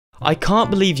I can't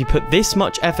believe you put this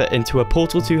much effort into a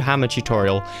Portal 2 Hammer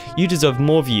tutorial. You deserve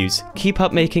more views. Keep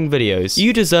up making videos.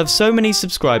 You deserve so many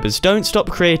subscribers. Don't stop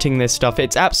creating this stuff.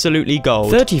 It's absolutely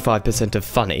gold. 35% of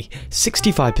funny.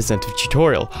 65% of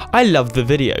tutorial. I love the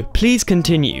video. Please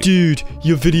continue. Dude,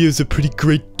 your videos are pretty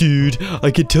great, dude. I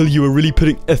can tell you are really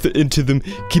putting effort into them.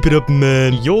 Keep it up,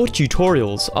 man. Your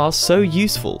tutorials are so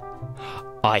useful.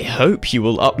 I hope you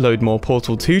will upload more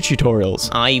Portal 2 tutorials.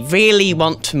 I really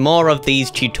want more of these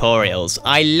tutorials.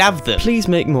 I love them. Please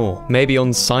make more. Maybe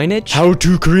on signage? How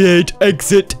to create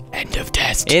exit. End of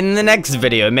test. In the next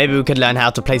video, maybe we could learn how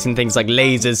to place in things like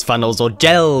lasers, funnels, or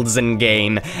gels in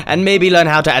game, and maybe learn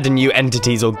how to add in new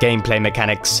entities or gameplay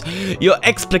mechanics. Your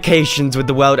explications with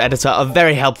the world editor are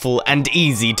very helpful and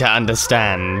easy to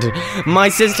understand. My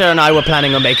sister and I were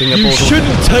planning on making a You Portal.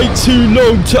 shouldn't take too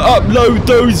long to upload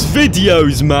those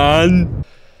videos, man.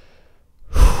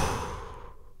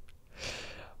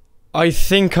 I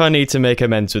think I need to make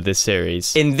amends with this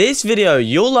series. In this video,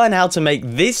 you'll learn how to make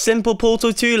this simple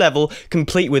Portal 2 level,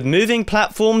 complete with moving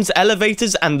platforms,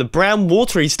 elevators, and the brown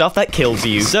watery stuff that kills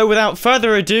you. So without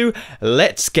further ado,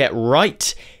 let's get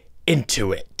right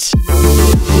into it.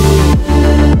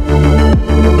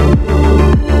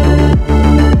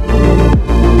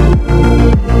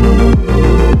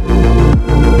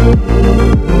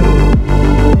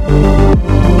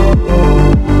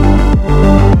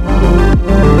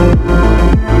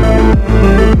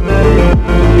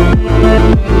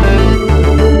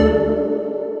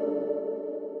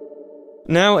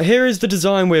 Now, here is the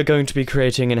design we're going to be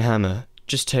creating in Hammer.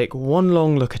 Just take one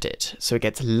long look at it, so it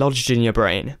gets lodged in your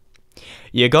brain.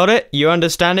 You got it? You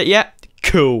understand it yet?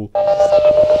 Cool.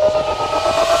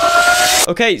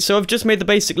 Okay, so I've just made the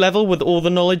basic level with all the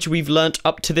knowledge we've learnt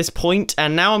up to this point,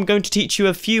 and now I'm going to teach you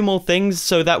a few more things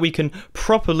so that we can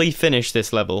properly finish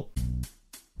this level.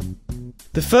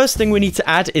 The first thing we need to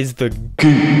add is the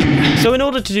goop. So in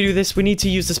order to do this, we need to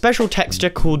use a special texture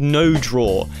called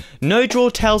NoDraw.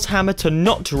 NoDraw tells Hammer to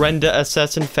not render a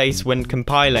certain face when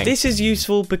compiling. This is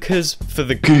useful because for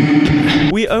the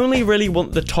goop, we only really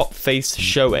want the top face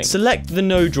showing. Select the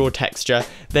NoDraw texture,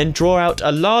 then draw out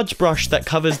a large brush that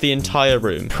covers the entire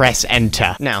room. Press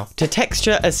enter. Now, to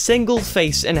texture a single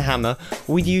face in Hammer,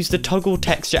 we use the Toggle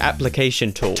Texture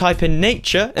Application tool. Type in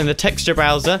nature in the texture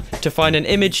browser to find an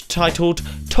image titled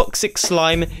Toxic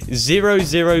Slime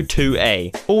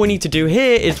 002A. All we need to do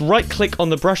here is right click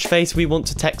on the brush face we want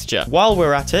to texture. While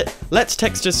we're at it, let's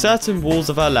texture certain walls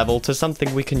of our level to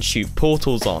something we can shoot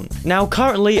portals on. Now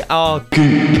currently our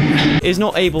goop is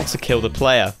not able to kill the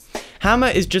player. Hammer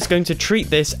is just going to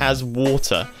treat this as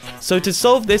water. So to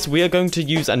solve this, we are going to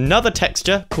use another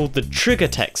texture called the trigger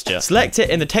texture. Select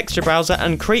it in the texture browser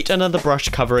and create another brush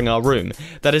covering our room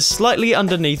that is slightly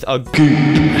underneath our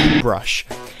goop brush.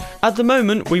 At the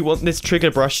moment, we want this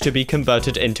trigger brush to be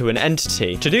converted into an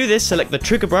entity. To do this, select the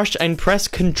trigger brush and press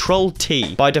Ctrl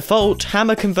T. By default,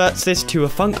 Hammer converts this to a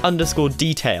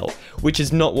func_detail, which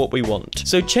is not what we want.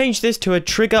 So change this to a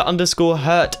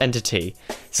trigger_hurt entity.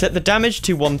 Set the damage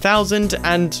to 1000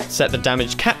 and set the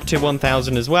damage cap to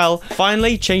 1000 as well.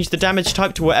 Finally, change the damage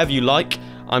type to whatever you like.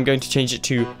 I'm going to change it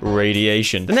to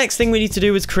radiation. The next thing we need to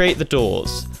do is create the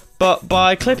doors. But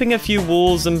by clipping a few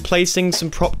walls and placing some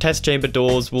prop test chamber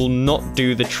doors will not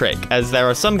do the trick, as there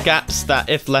are some gaps that,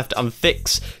 if left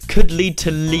unfixed, could lead to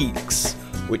leaks,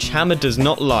 which Hammer does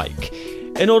not like.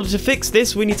 In order to fix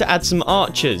this, we need to add some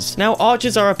arches. Now,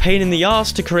 arches are a pain in the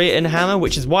arse to create in Hammer,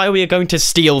 which is why we are going to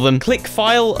steal them. Click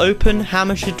File, Open.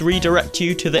 Hammer should redirect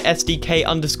you to the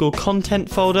SDK_content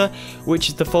folder, which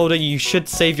is the folder you should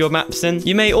save your maps in.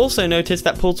 You may also notice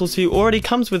that Portal 2 already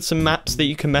comes with some maps that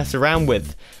you can mess around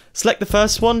with. Select the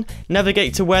first one,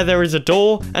 navigate to where there is a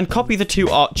door, and copy the two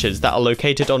arches that are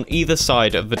located on either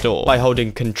side of the door by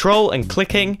holding Ctrl and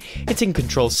clicking, hitting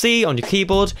Ctrl C on your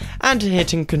keyboard, and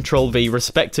hitting Ctrl V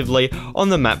respectively on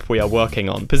the map we are working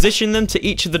on. Position them to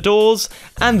each of the doors,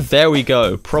 and there we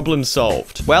go, problem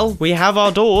solved. Well, we have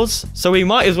our doors, so we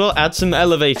might as well add some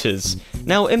elevators.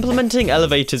 Now, implementing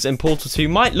elevators in Portal 2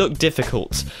 might look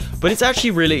difficult, but it's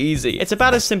actually really easy. It's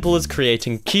about as simple as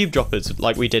creating cube droppers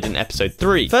like we did in episode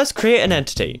 3. First, create an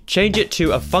entity, change it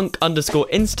to a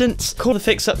func_instance, call the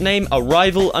fix-up name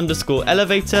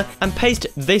arrival_elevator, and paste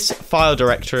this file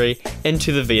directory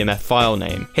into the VMF file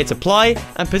name. Hit apply,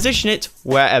 and position it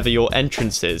wherever your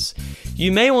entrance is.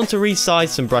 You may want to resize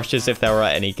some brushes if there are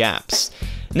any gaps.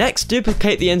 Next,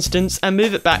 duplicate the instance and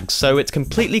move it back so it's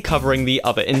completely covering the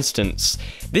other instance.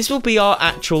 This will be our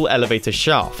actual elevator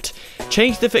shaft.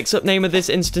 Change the fix-up name of this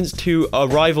instance to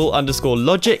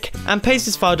arrival_logic and paste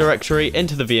this file directory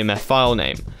into the VMF file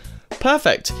name.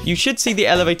 Perfect. You should see the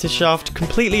elevator shaft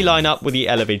completely line up with the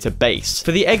elevator base.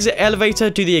 For the exit elevator,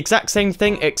 do the exact same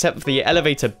thing except for the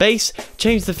elevator base,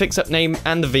 change the fix-up name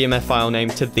and the VMF file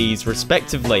name to these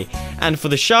respectively. And for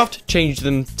the shaft, change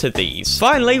them to these.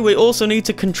 Finally, we also need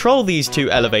to control these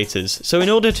two elevators. So in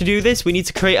order to do this, we need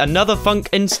to create another func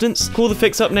instance, call the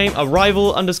fix-up name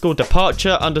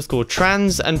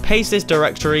arrival_departure_trans, and paste this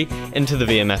directory into the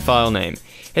VMF file name.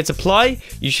 Hit apply.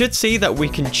 You should see that we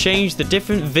can change the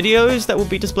different videos that will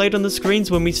be displayed on the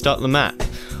screens when we start the map.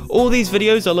 All these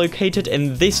videos are located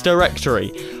in this directory.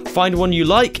 Find one you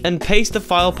like and paste the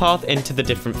file path into the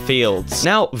different fields.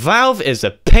 Now, Valve is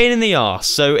a pain in the arse,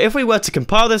 so if we were to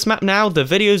compile this map now, the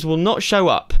videos will not show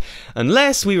up,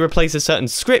 unless we replace a certain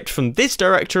script from this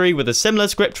directory with a similar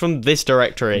script from this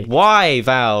directory. Why,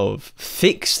 Valve?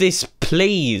 Fix this,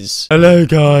 please. Hello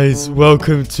guys,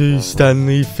 welcome to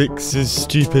Stanley Fixes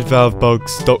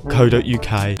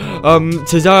StupidValveBugs.co.uk.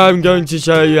 Today I'm going to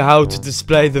show you how to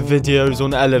display the videos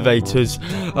on elevators.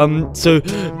 So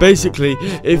basically,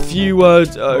 if you were,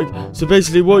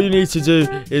 what you need to do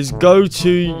is go to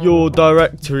your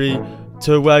directory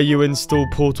to where you install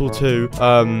Portal 2.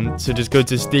 So just go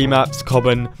to Steam Apps,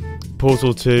 Common,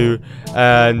 Portal 2,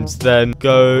 and then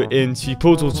go into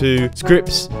Portal 2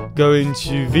 scripts, go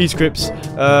into vscripts,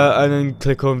 and then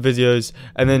click on videos,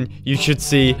 and then you should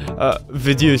see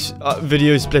video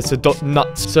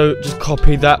splitter.nuts. So just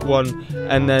copy that one,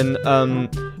 and then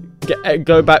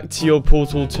go back to your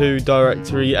Portal 2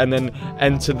 directory, and then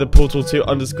enter the Portal 2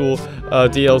 underscore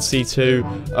DLC2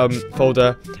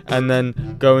 folder, and then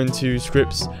go into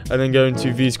scripts, and then go into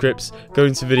vscripts, go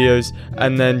into videos,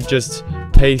 and then just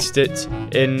paste it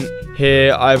in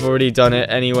here. I've already done it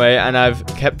anyway, and I've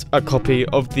kept a copy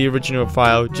of the original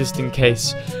file just in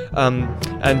case.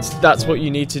 And that's what you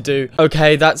need to do.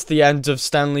 Okay, that's the end of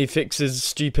Stanley Fixes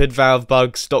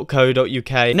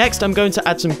StupidValveBugs.co.uk. Next, I'm going to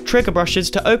add some trigger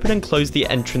brushes to open and close the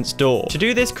entrance door. To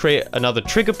do this, create another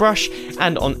trigger brush,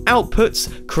 and on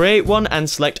outputs, create one and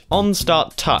select on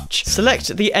start touch.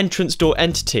 Select the entrance door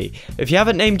entity. If you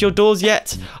haven't named your doors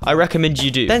yet, I recommend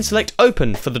you do. Then select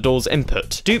open for the door's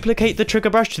input. Duplicate the trigger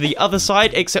brush to the other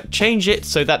side, except change it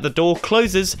so that the door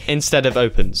closes instead of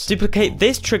opens. Duplicate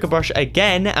this trigger brush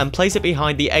again and place it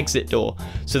behind the exit door,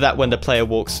 so that when the player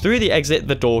walks through the exit,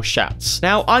 the door shuts.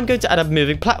 Now, I'm going to add a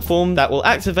moving platform that will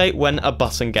activate when a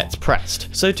button gets pressed.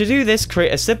 So to do this,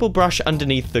 create a simple brush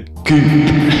underneath the goop.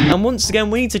 And once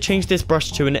again, we need to change this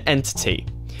brush to an entity.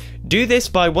 Do this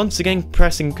by once again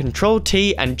pressing Ctrl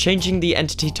T and changing the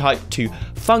entity type to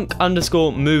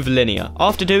func_move_linear.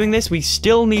 After doing this, we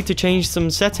still need to change some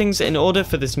settings in order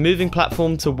for this moving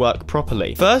platform to work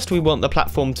properly. First, we want the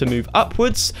platform to move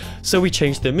upwards, so we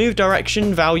change the move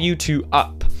direction value to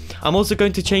up. I'm also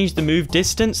going to change the move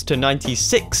distance to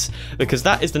 96, because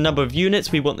that is the number of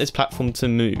units we want this platform to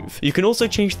move. You can also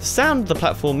change the sound the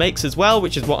platform makes as well,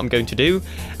 which is what I'm going to do.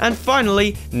 And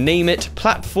finally, name it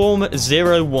Platform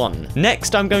 01.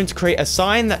 Next, I'm going to create a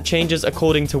sign that changes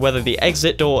according to whether the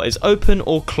exit door is open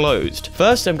or closed.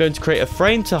 First, I'm going to create a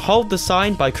frame to hold the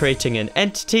sign by creating an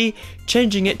entity,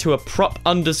 changing it to a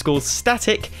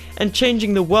prop_static, and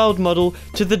changing the world model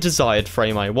to the desired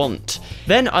frame I want.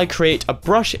 Then I create a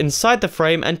brush inside the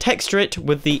frame and texture it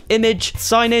with the image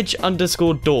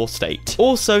signage_door state.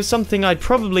 Also, something I'd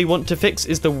probably want to fix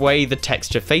is the way the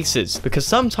texture faces, because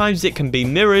sometimes it can be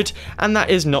mirrored, and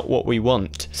that is not what we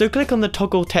want. So click on the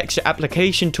toggle texture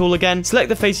application tool again, select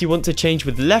the face you want to change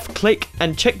with left click,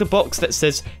 and check the box that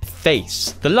says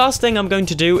face. The last thing I'm going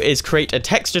to do is create a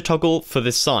texture toggle for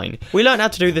this sign. We learned how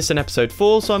to do this in episode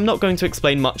 4, so I'm not going to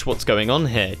explain much what's going on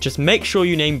here. Just make sure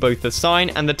you name both the sign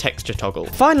and the texture toggle.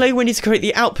 Finally, we need to create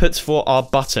the outputs for our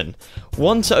button.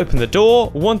 One to open the door,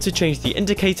 one to change the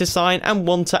indicator sign, and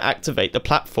one to activate the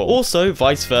platform. Also,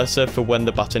 vice versa for when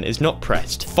the button is not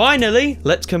pressed. Finally,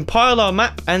 let's compile our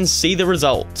map and see the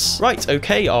results. Right,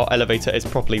 okay, our elevator is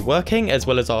properly working, as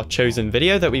well as our chosen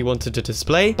video that we wanted to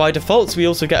display. By default, we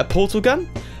also get a portal gun.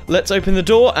 Let's open the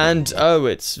door, and oh,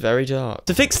 it's very dark.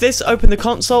 To fix this, open the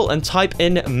console and type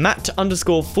in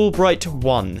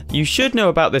mat_Fulbright1. You should know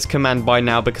about this command by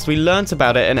now because we learnt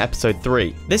about it in episode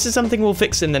 3. This is something we'll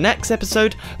fix in the next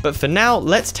episode, but for now,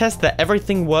 let's test that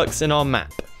everything works in our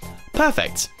map.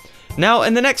 Perfect. Now,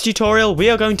 in the next tutorial, we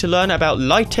are going to learn about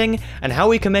lighting and how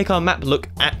we can make our map look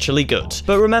actually good.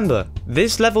 But remember,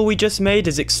 This level we just made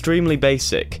is extremely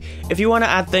basic. If you want to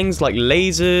add things like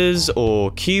lasers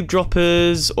or cube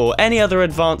droppers or any other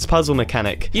advanced puzzle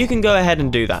mechanic, you can go ahead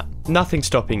and do that. Nothing's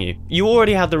stopping you. You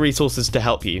already have the resources to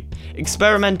help you.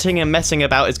 Experimenting and messing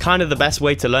about is kind of the best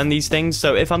way to learn these things,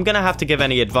 so if I'm gonna have to give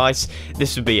any advice,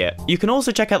 this would be it. You can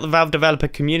also check out the Valve developer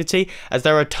community, as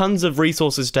there are tons of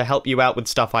resources to help you out with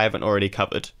stuff I haven't already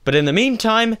covered. But in the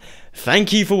meantime,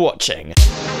 thank you for watching.